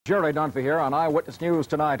Jerry Dunphy here on Eyewitness News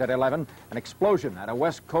tonight at 11. An explosion at a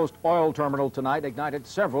West Coast oil terminal tonight ignited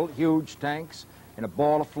several huge tanks in a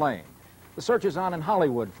ball of flame. The search is on in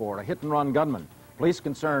Hollywood for a hit-and-run gunman. Police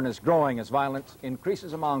concern is growing as violence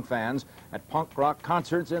increases among fans at punk rock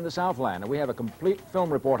concerts in the Southland. And we have a complete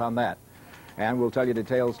film report on that. And we'll tell you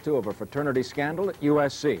details, too, of a fraternity scandal at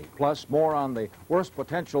USC. Plus, more on the worst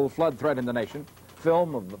potential flood threat in the nation,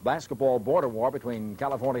 film of the basketball border war between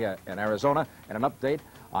California and Arizona, and an update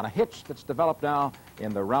on a hitch that's developed now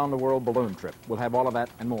in the round-the-world balloon trip. We'll have all of that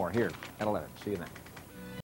and more here at 11. See you then.